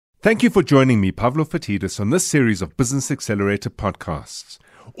Thank you for joining me, Pavlo Phitidis, on this series of Business Accelerator podcasts.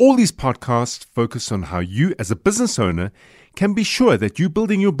 All these podcasts focus on how you, as a business owner, can be sure that you're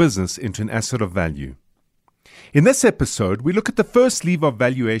building your business into an asset of value. In this episode, we look at the first lever of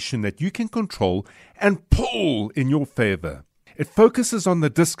valuation that you can control and pull in your favor. It focuses on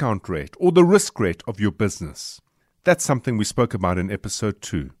the discount rate or the risk rate of your business. That's something we spoke about in episode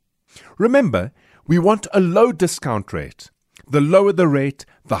 2. Remember, we want a low discount rate. The lower the rate,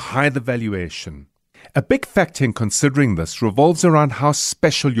 the higher the valuation. A big factor in considering this revolves around how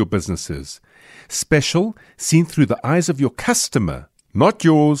special your business is. Special seen through the eyes of your customer, not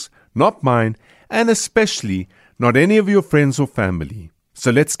yours, not mine, and especially not any of your friends or family.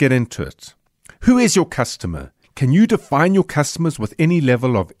 So let's get into it. Who is your customer? Can you define your customers with any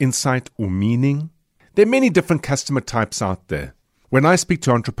level of insight or meaning? There are many different customer types out there. When I speak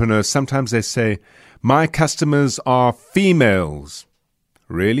to entrepreneurs, sometimes they say, my customers are females.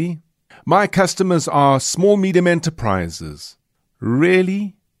 Really? My customers are small, medium enterprises.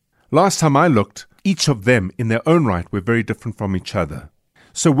 Really? Last time I looked, each of them in their own right were very different from each other.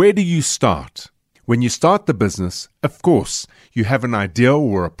 So where do you start? When you start the business, of course, you have an idea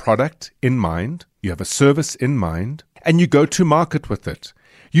or a product in mind, you have a service in mind, and you go to market with it.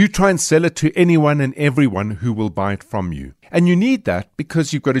 You try and sell it to anyone and everyone who will buy it from you. And you need that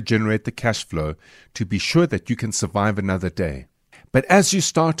because you've got to generate the cash flow to be sure that you can survive another day. But as you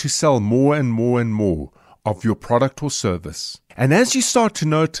start to sell more and more and more of your product or service, and as you start to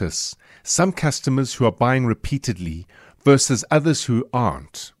notice some customers who are buying repeatedly versus others who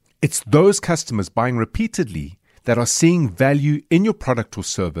aren't, it's those customers buying repeatedly that are seeing value in your product or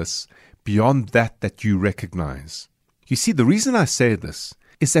service beyond that you recognize. You see, the reason I say this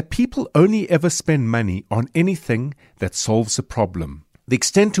is that people only ever spend money on anything that solves a problem. The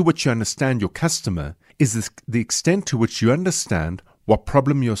extent to which you understand your customer is the extent to which you understand what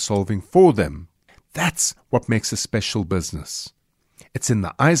problem you're solving for them. That's what makes a special business. It's in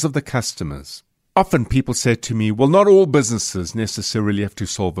the eyes of the customers. Often people say to me, well, not all businesses necessarily have to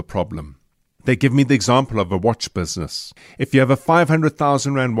solve a problem. They give me the example of a watch business. If you have a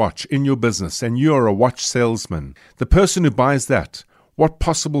 500,000 Rand watch in your business and you are a watch salesman, the person who buys that, what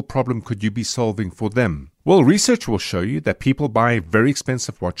possible problem could you be solving for them? Well, research will show you that people buy very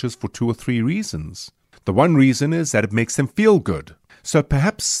expensive watches for 2 or 3 reasons. The one reason is that it makes them feel good. So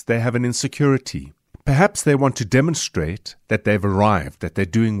perhaps they have an insecurity. Perhaps they want to demonstrate that they've arrived, that they're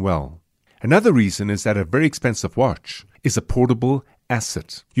doing well. Another reason is that a very expensive watch is a portable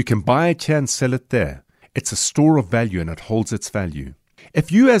asset. You can buy it here and sell it there. It's a store of value and it holds its value.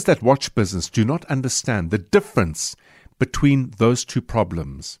 If you as that watch business do not understand the difference between those two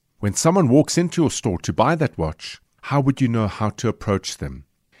problems, when someone walks into your store to buy that watch, how would you know how to approach them?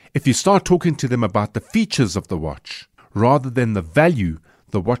 If you start talking to them about the features of the watch, rather than the value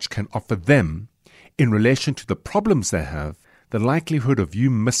the watch can offer them in relation to the problems they have, the likelihood of you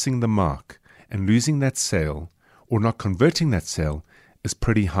missing the mark and losing that sale or not converting that sale is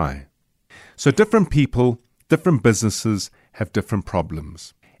pretty high. So different people, different businesses have different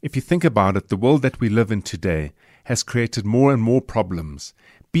problems. If you think about it, the world that we live in today has created more and more problems,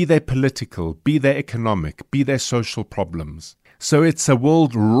 be they political, be they economic, be they social problems. So it's a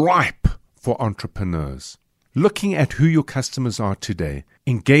world ripe for entrepreneurs. Looking at who your customers are today,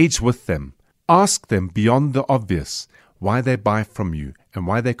 engage with them, ask them beyond the obvious why they buy from you and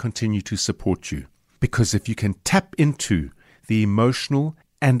why they continue to support you. Because if you can tap into the emotional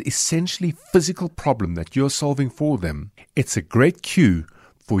and essentially physical problem that you're solving for them, it's a great cue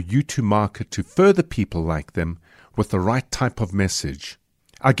for you to market to further people like them with the right type of message.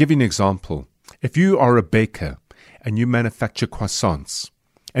 I'll give you an example. If you are a baker and you manufacture croissants,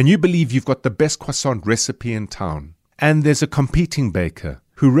 and you believe you've got the best croissant recipe in town, and there's a competing baker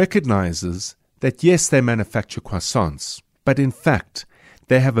who recognizes that yes, they manufacture croissants, but in fact,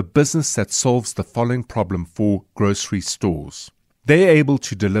 they have a business that solves the following problem for grocery stores. They're able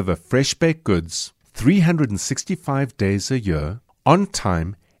to deliver fresh baked goods 365 days a year, on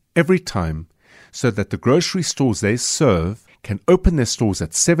time, every time, so that the grocery stores they serve can open their stores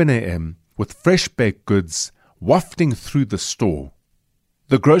at 7 a.m. with fresh baked goods wafting through the store.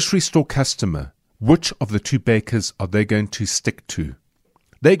 The grocery store customer, which of the two bakers are they going to stick to?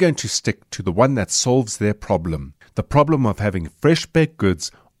 They're going to stick to the one that solves their problem, the problem of having fresh baked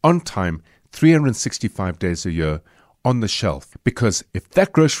goods on time 365 days a year on the shelf. Because if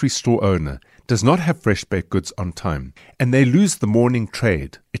that grocery store owner does not have fresh baked goods on time and they lose the morning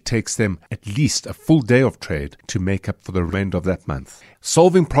trade, it takes them at least a full day of trade to make up for the remainder of that month.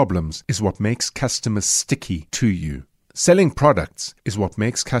 Solving problems is what makes customers sticky to you. Selling products is what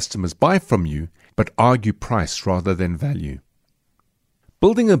makes customers buy from you but argue price rather than value.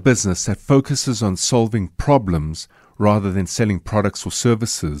 Building a business that focuses on solving problems rather than selling products or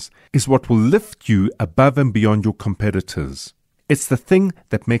services is what will lift you above and beyond your competitors. It's the thing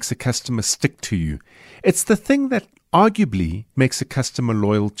that makes a customer stick to you. It's the thing that arguably makes a customer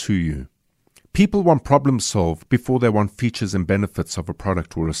loyal to you. People want problems solved before they want features and benefits of a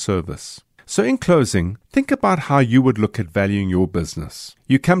product or a service. So in closing, think about how you would look at valuing your business.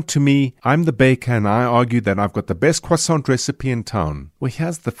 You come to me, I'm the baker, and I argue that I've got the best croissant recipe in town. Well,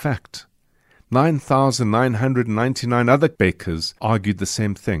 here's the fact. 9,999 other bakers argued the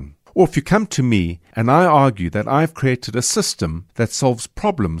same thing. Or if you come to me and I argue that I've created a system that solves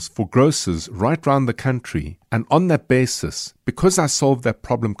problems for grocers right around the country, and on that basis, because I solve that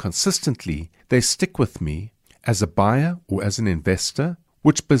problem consistently, they stick with me as a buyer or as an investor,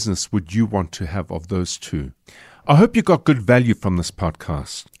 which business would you want to have of those two? I hope you got good value from this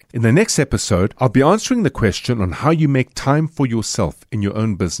podcast. In the next episode, I'll be answering the question on how you make time for yourself in your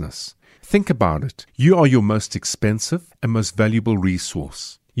own business. Think about it. You are your most expensive and most valuable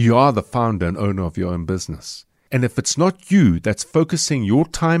resource. You are the founder and owner of your own business. And if it's not you that's focusing your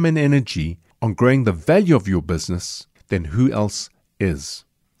time and energy on growing the value of your business, then who else is?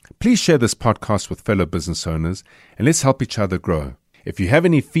 Please share this podcast with fellow business owners and let's help each other grow. If you have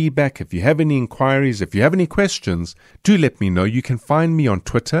any feedback, if you have any inquiries, if you have any questions, do let me know. You can find me on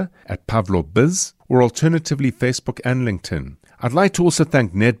Twitter at PavlovBiz or alternatively Facebook and LinkedIn. I'd like to also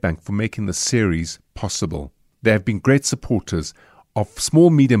thank Nedbank for making this series possible. They have been great supporters of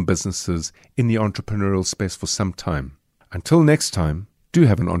small-medium businesses in the entrepreneurial space for some time. Until next time, do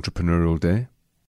have an entrepreneurial day.